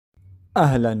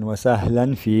أهلا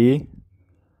وسهلا في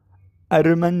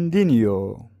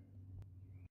أرمندينيو.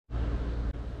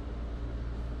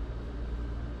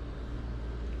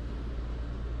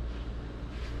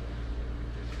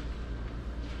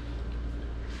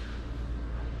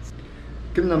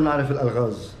 كلنا بنعرف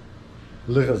الألغاز،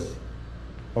 لغز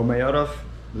أو ما يعرف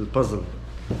البازل.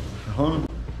 هون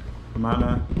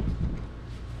معنا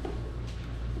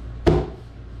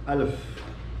 1000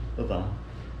 قطعة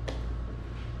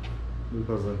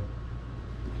بالبازل.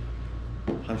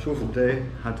 حنشوف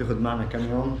قديه حتاخد معنا كم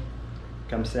يوم،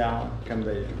 كم ساعة، كم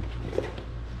دقيقة.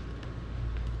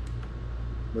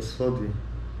 بس فاضية.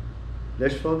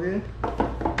 ليش فاضية؟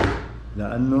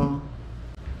 لأنه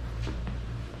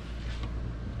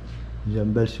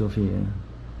جنبلشوا فيها.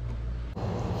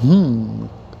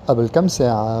 قبل كم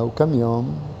ساعة وكم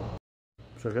يوم.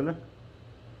 شغلة؟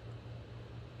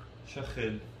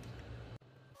 شغل.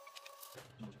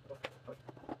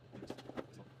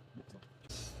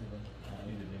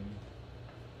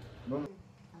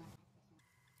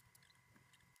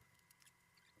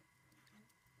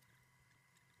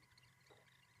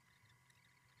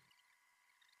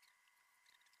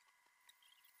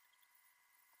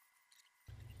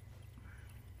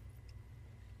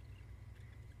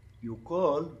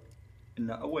 يقال إن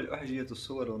أول أحجية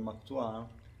الصور المقطوعة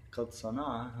قد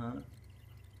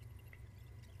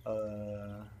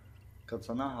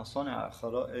صنعها صانع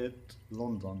خرائط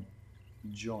لندن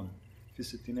جون في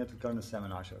ستينات القرن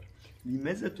الثامن عشر.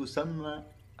 لماذا تسمى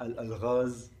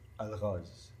الألغاز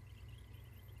ألغاز؟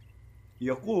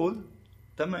 يقول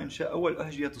تم إنشاء أول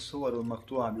أحجية الصور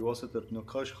المقطوعة بواسطة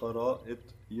نقاش خرائط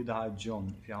يدعى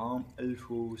جون في عام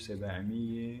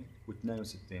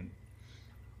 1762،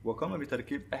 وقام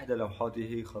بتركيب إحدى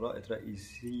لوحاته خرائط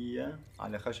رئيسية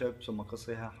على خشب ثم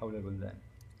قصها حول البلدان.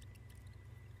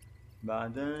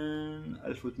 بعدين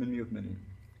 1880.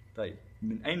 طيب،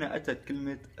 من أين أتت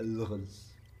كلمة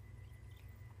اللغز؟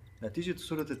 نتيجة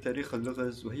صورة التاريخ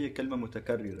اللغز، وهي كلمة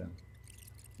متكررة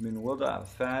من وضع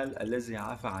فعل الذي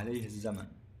عفى عليه الزمن.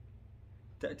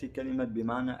 تأتي كلمة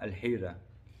بمعنى الحيرة،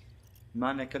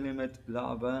 معنى كلمة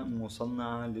لعبة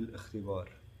مصنعة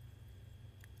للاختبار.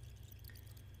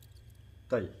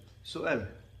 طيب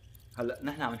سؤال، هلأ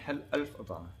نحن عم نحل 1000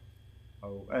 قطعة،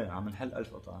 أو عم نحل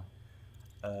 1000 قطعة.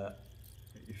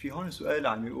 في هون سؤال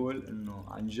عم يقول إنه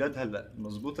عن جد هلأ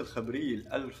مزبوط الخبرية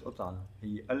ال1000 قطعة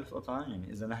هي 1000 قطعة؟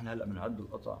 يعني إذا نحن هلأ بنعد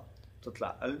القطع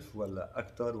تطلع 1000 ولا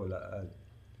أكتر ولا أقل؟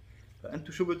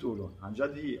 فأنتوا شو بتقولوا؟ عن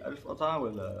جد هي 1000 قطعة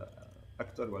ولا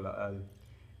أكتر ولا أقل؟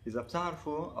 إذا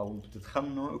بتعرفوا أو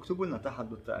بتتخمنوا اكتبوا لنا تحت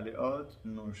بالتعليقات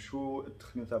إنه شو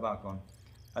التخمين تبعكم،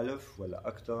 1000 ولا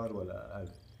أكتر ولا أقل.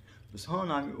 بس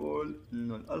هون عم يقول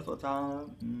إنه ال1000 قطعة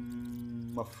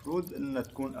مفروض إنها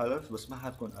تكون 1000، بس ما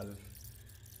حتكون 1000.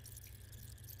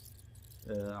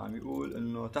 عم يقول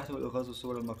إنه تحتوي الألغاز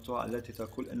الصور المقطوعة التي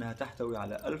تقول إنها تحتوي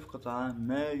على 1000 قطعة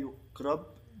ما يقرب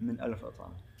من 1000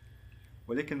 قطعة،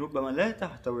 ولكن ربما لا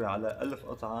تحتوي على 1000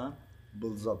 قطعة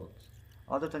بالضبط.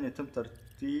 عادة يتم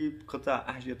ترتيب قطع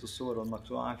أحجية الصور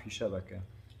المقطوعة في شبكة،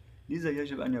 لذا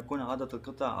يجب أن يكون عدد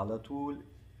القطع على طول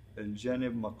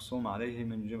الجانب مقسوم عليه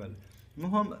من جمل.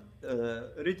 المهم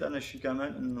قريت أنا شي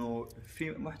كمان إنه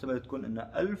في محتمل تكون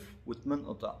إنها 1008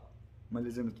 قطع، ما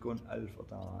لازم تكون 1000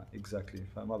 قطعة exactly،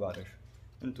 فما بعرف.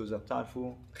 انتو إذا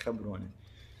بتعرفوا خبروني.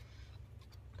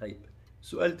 طيب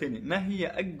سؤال تاني، ما هي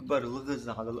أكبر لغز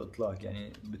على الإطلاق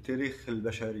يعني بتاريخ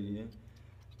البشرية؟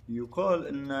 يقال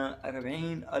إن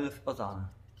 40,000 قطعة.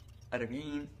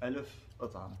 40,000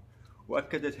 قطعة.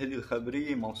 وأكدت هذه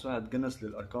الخبرية موسوعة غينيس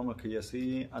للأرقام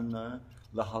القياسية أن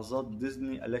لحظات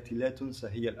ديزني التي لا تنسى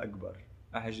هي الأكبر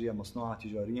أحجية مصنوعة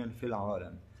تجاريا في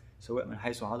العالم، سواء من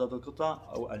حيث عدد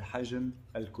القطع أو الحجم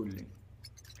الكلي.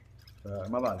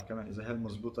 فما بعرف كمان إذا هي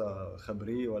مزبوطة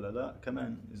خبرية ولا لا،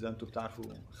 كمان إذا أنتم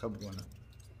بتعرفوا خبرونا.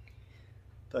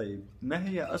 طيب، ما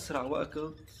هي أسرع وقت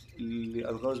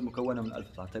لألغاز مكونة من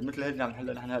 1000 قطعة؟ طيب مثل هذه اللي عم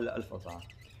نحلها نحن هلا 1000 قطعة،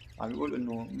 عم يقول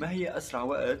إنه ما هي أسرع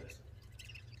وقت.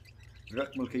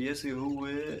 الرقم القياسي هو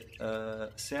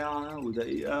ساعة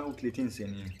ودقيقة و30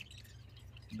 ثانية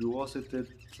بواسطة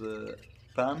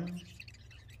بام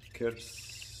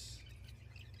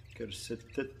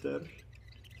كيرستتر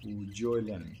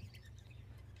وجولين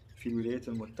في الولايات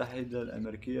المتحدة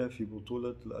الأمريكية في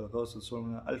بطولة الألغاز الصور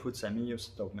من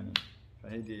 1986.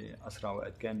 فهيدي أسرع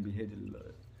وقت كان بهيدي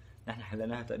نحن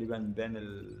حليناها تقريبا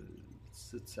بين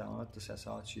 6 ساعات 9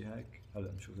 ساعات شي هيك.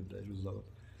 هلا نشوف قديش بالضبط.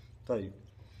 طيب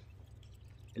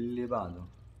اللي بعده،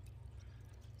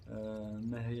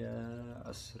 ما هي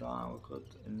أسرع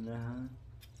وقت إنها.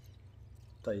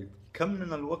 طيب كم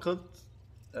من الوقت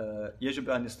يجب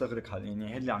أن يستغرق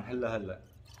يعني هي اللي عم نحلها هلا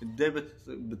قد ايه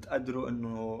بتقدروا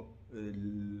انه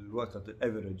الوقت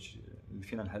الافريج اللي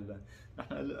فينا نحلها؟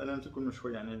 نحن قلنا لكم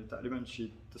شوي يعني تقريبا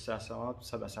شي 9 ساعات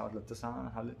 7 ساعات للتسعة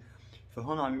نحل.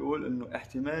 فهون عم يقول انه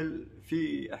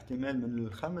في احتمال من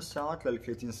ال5 ساعات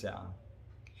لل30 ساعة.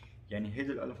 يعني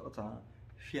هيدي ال1000 قطعة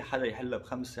في حدا يحلها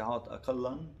ب5 ساعات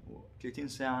اقلا و30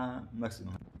 ساعة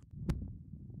ماكسيموم.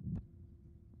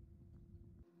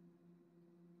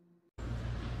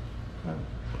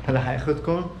 هلا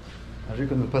حاخذكم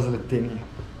اوريكم البازل الثاني.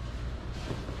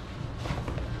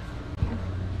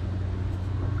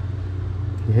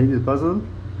 في هيدي البازل،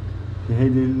 في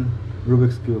هيدي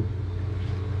الروبكس كيوب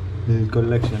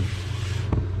الكولكشن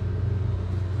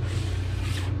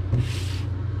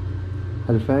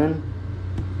 2000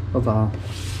 قطعة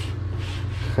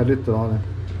خريطة العالم.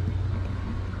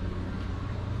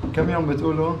 كم يوم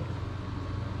بتقولوا،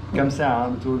 كم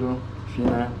ساعة بتقولوا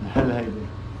فينا نحل هيدي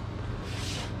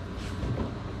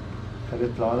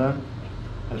خريطة العالم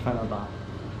 2000 قطعة؟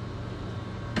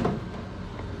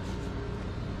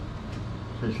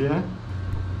 شايفينها؟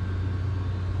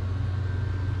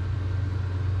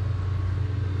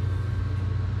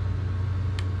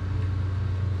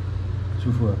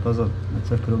 شوفوا بازل، ما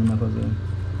تفكروا انها بازل.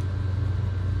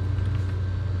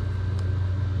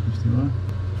 شفتوها؟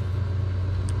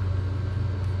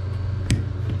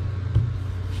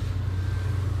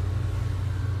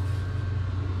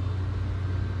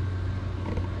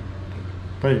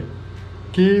 طيب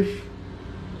كيف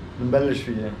نبلش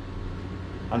فيها؟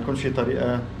 عندكم شي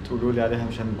طريقة تقولوا لي عليها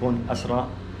مشان نكون أسرع؟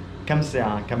 كم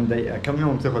ساعة، كم دقيقة، كم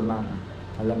يوم بتاخد معنا؟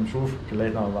 هلا بنشوف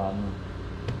كلياتنا مع بعضنا.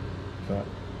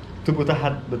 فاكتبوا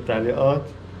تحت بالتعليقات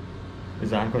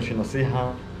إذا عندكم شي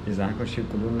نصيحة، إذا عندكم شي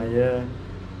تقولوا لنا إياه،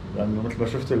 لأنه مثل ما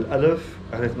شفتوا الألف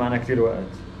أخذت معنا كتير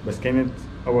وقت، بس كانت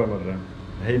أول مرة.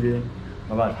 هيدي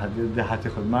ما بعرف حد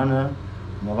حتاخد معنا،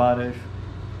 ما بعرف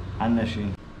عنا شي.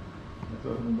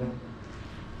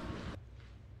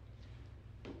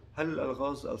 هل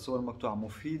الألغاز الصور المقطوعة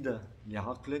مفيدة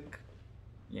لعقلك؟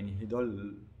 يعني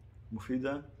هدول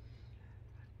مفيدة؟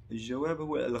 الجواب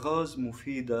هو الألغاز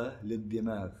مفيدة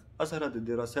للدماغ. أظهرت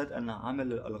الدراسات أن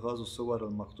عمل الألغاز والصور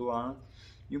المقطوعة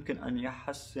يمكن أن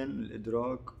يحسن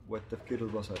الإدراك والتفكير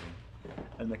البصري.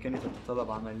 المكان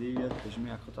تتطلب عملية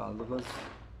تجميع قطع اللغز،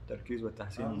 التركيز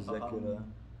وتحسين الذاكرة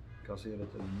قصيرة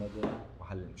المدى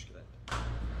وحل المشكلات.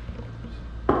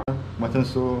 ما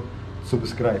تنسوا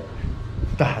سبسكرايب.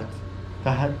 تحت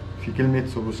في كلمة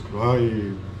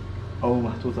سبسكرايب أو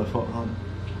محطوطة فوق هون.